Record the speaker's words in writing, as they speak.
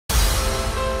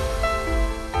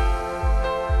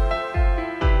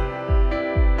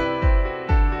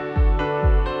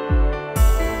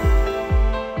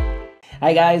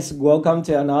Hi guys, welcome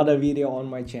to another video on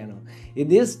my channel. In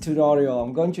this tutorial,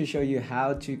 I'm going to show you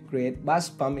how to create bass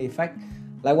pump effect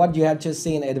like what you have just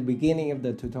seen at the beginning of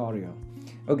the tutorial.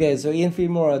 Okay, so in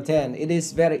Filmora 10, it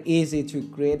is very easy to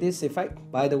create this effect.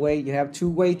 By the way, you have two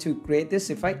ways to create this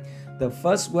effect. The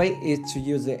first way is to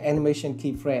use the animation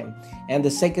keyframe, and the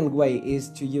second way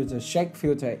is to use the shake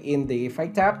filter in the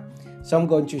effect tab. So I'm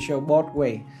going to show both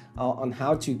ways on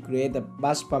how to create the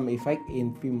bass pump effect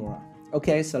in Filmora.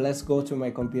 Okay, so let's go to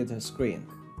my computer screen.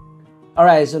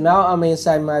 Alright, so now I'm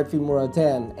inside my Filmora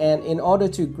 10, and in order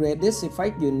to create this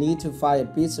effect, you need to find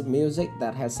a piece of music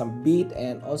that has some beat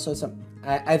and also some,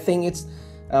 I think it's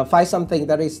find something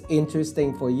that is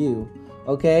interesting for you.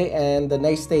 Okay, and the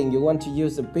next thing, you want to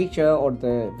use the picture or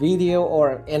the video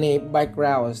or any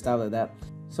background or stuff like that.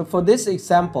 So for this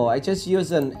example, I just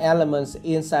use an elements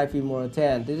inside Filmora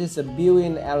 10. This is a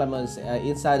built-in elements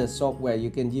inside the software you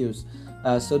can use.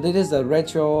 So this is a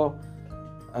retro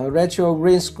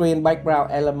green screen background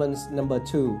elements number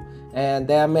 2, and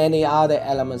there are many other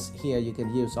elements here you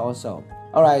can use also.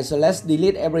 Alright, so let's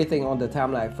delete everything on the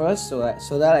timeline first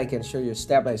so that I can show you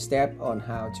step by step on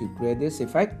how to create this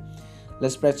effect.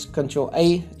 Let's press Ctrl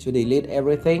A to delete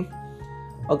everything.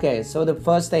 Okay, so the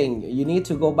first thing, you need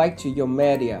to go back to your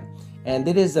media, and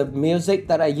this is the music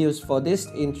that I use for this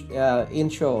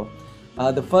intro.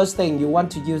 The first thing, you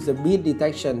want to use the beat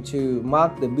detection to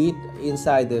mark the beat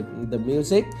inside the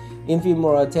music. In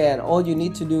Filmora 10, all you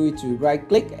need to do is to right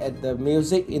click at the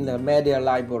music in the media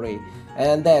library,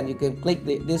 and then you can click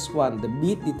this one, the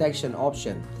beat detection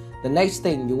option. The next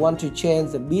thing, you want to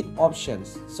change the beat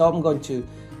options. So I'm going to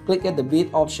click at the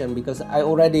beat option because I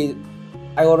already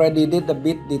did the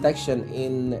beat detection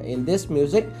in this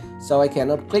music, so I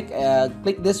cannot click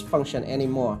this function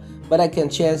anymore, but I can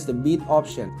change the beat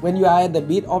option. When you are at the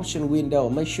beat option window,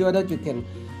 make sure that you can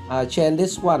change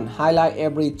this one, highlight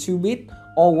every 2 bit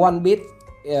or 1 bit.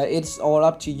 It's all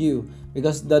up to you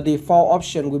because the default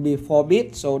option will be 4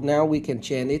 bit, so now we can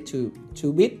change it to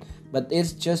 2 bit, but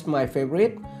it's just my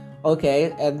favorite.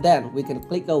 Okay, and then we can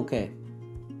click OK.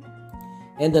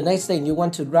 And the next thing, you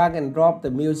want to drag and drop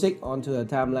the music onto a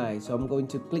timeline. So I'm going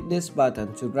to click this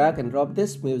button to drag and drop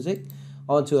this music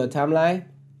onto a timeline.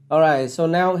 Alright, so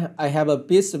now I have a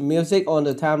piece of music on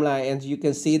the timeline, and you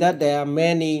can see that there are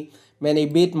many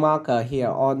beat marker here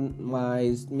on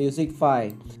my music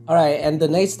file. Alright, and the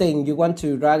next thing, you want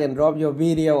to drag and drop your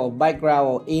video or background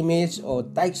or image or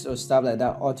text or stuff like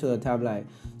that onto a timeline.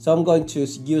 So I'm going to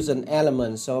use an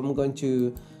element. So I'm going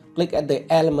to click at the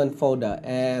element folder,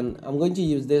 and I'm going to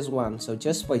use this one. So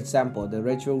just for example, the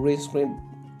retro green screen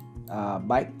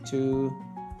back to,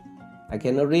 I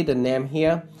cannot read the name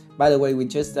here. By the way, we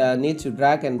just need to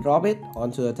drag and drop it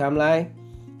onto a timeline,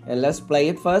 and let's play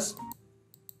it first.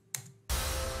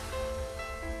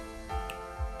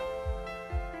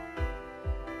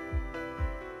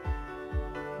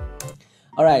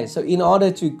 Alright, so in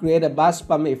order to create a bass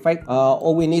pump effect,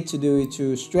 all we need to do is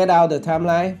to straight out the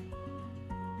timeline.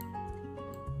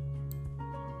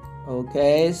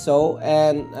 Okay, so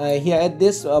and here at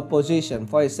this position,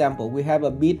 for example, we have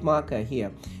a beat marker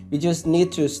here. We just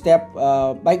need to step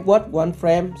backward 1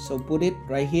 frame, so put it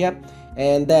right here,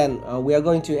 and then we are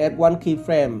going to add 1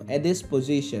 keyframe at this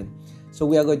position. So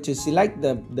we are going to select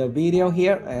the video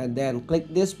here and then click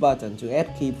this button to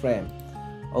add keyframe.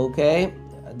 Okay,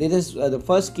 this is the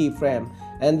first keyframe,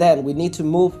 and then we need to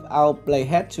move our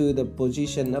playhead to the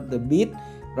position of the beat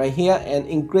right here and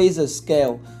increase the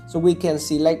scale, so we can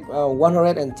select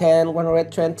 110,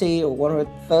 120 or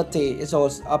 130. It's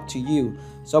all up to you.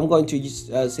 So I'm going to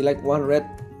select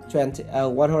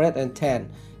 110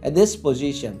 at this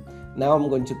position. Now I'm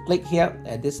going to click here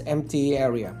at this empty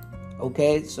area.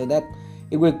 Okay, so that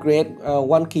it will create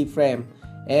 1 keyframe,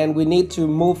 and we need to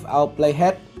move our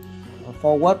playhead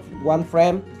forward 1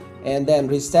 frame and then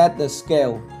reset the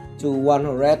scale to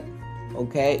 100.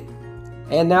 Okay,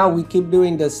 and now we keep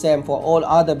doing the same for all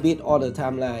other bits on the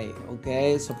timeline.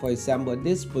 Okay, so for example,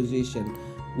 this position,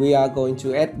 we are going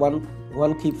to add one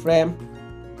keyframe,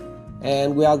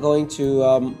 and we are going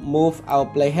to move our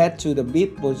playhead to the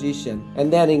beat position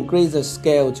and then increase the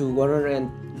scale to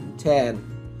 110.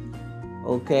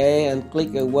 Okay, and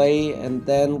click away, and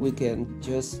then we can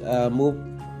just move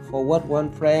forward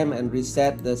 1 frame and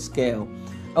reset the scale.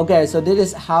 Okay, so this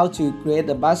is how to create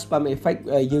the bass pump effect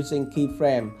using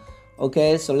keyframe.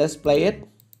 Okay, so let's play it.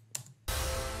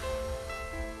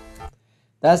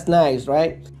 That's nice,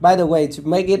 right? By the way, to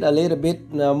make it a little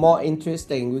bit more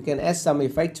interesting, we can add some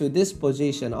effect to this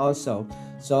position also.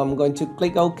 So I'm going to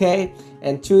click OK,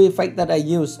 and 2 effects that I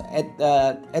use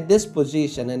at this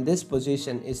position, and this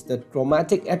position is the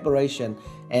chromatic aberration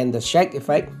and the shake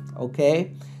effect.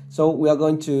 Okay, So we are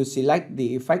going to select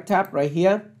the effect tab right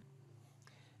here,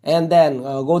 and then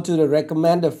go to the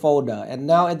recommended folder, and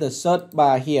now at the search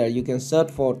bar here you can search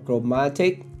for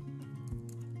chromatic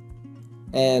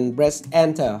and press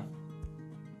enter.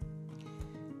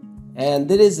 And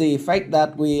this is the effect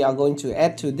that we are going to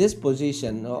add to this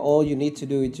position. All you need to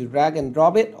do is to drag and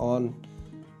drop it on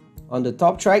the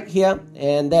top track here,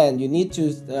 and then you need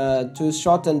to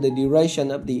shorten the duration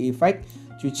of the effect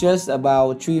to just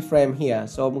about 3 frames here.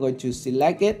 So I'm going to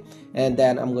select it, and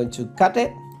then I'm going to cut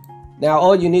it. Now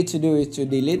all you need to do is to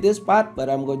delete this part, but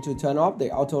I'm going to turn off the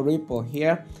auto ripple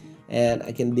here, and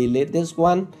I can delete this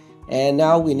one. And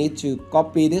now we need to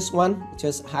copy this one.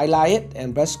 Just highlight it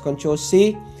and press Ctrl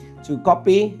C to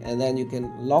copy, and then you can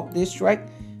lock this track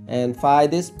and find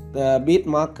this beat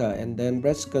marker, and then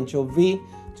press Ctrl V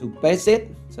to paste it.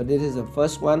 So this is the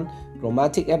first one,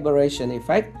 chromatic aberration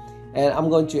effect. And I'm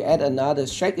going to add another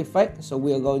shake effect. So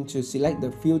we are going to select the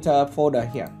filter folder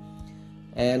here,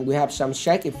 and we have some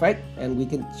shake effect, and we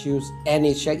can choose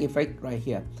any shake effect right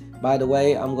here. By the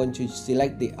way, I'm going to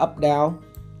select the up down,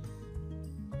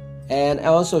 and I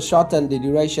also shorten the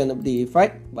duration of the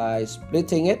effect by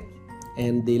splitting it,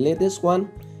 and delete this one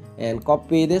and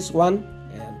copy this one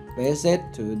and paste it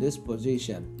to this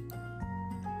position.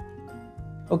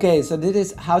 Okay, so this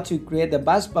is how to create the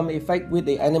bass bump effect with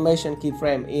the animation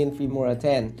keyframe in Filmora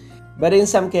 10. But in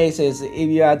some cases, if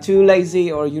you are too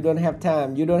lazy or you don't have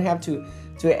time, you don't have to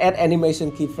add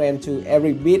animation keyframe to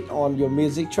every beat on your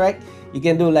music track. You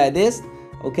can do like this.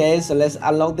 Okay, so let's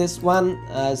unlock this one.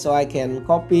 So I can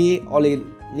copy, only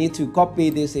need to copy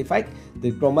this effect,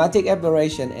 the chromatic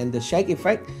aberration and the shake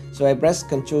effect. So I press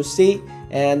Ctrl C,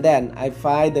 and then I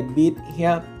find the beat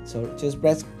here. So just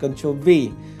press Ctrl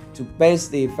V to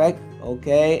paste the effect.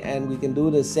 Okay, and we can do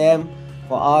the same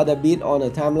for all the beat on the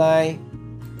timeline.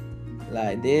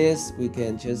 Like this, we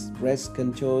can just press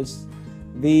Ctrl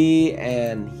V,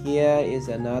 and here is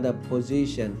another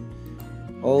position.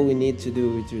 All we need to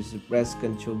do is just press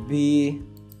Ctrl V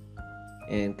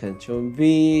and Ctrl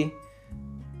V.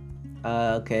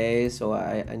 Okay, so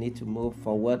I need to move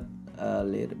forward a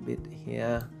little bit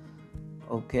here.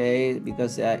 Okay,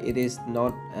 because it is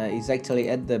not exactly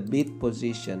at the beat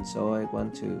position, so I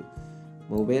want to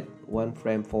move it 1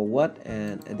 frame forward,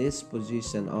 and at this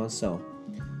position also.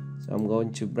 So I'm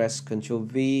going to press Ctrl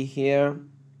V here,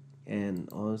 and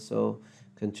also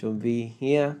Ctrl V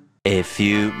here. A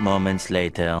few moments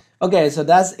later. Okay, so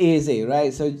that's easy,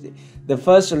 right? So the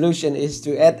first solution is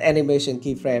to add animation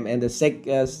keyframe, and the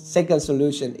second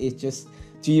solution is just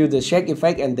to use the shake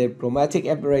effect and the chromatic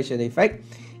aberration effect.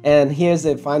 And here's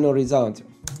the final result.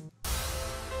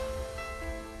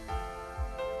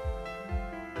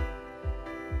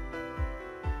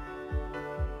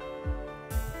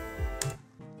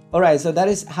 Alright, so that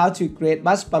is how to create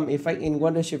bass bump effect in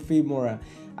Wondershare Filmora.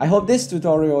 I hope this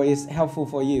tutorial is helpful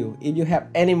for you. If you have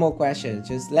any more questions,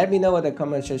 just let me know in the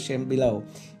comment section below.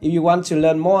 If you want to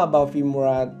learn more about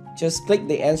Filmora, just click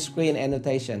the end screen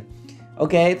annotation.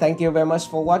 Okay, thank you very much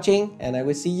for watching, and I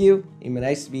will see you in my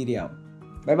next video.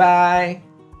 Bye bye!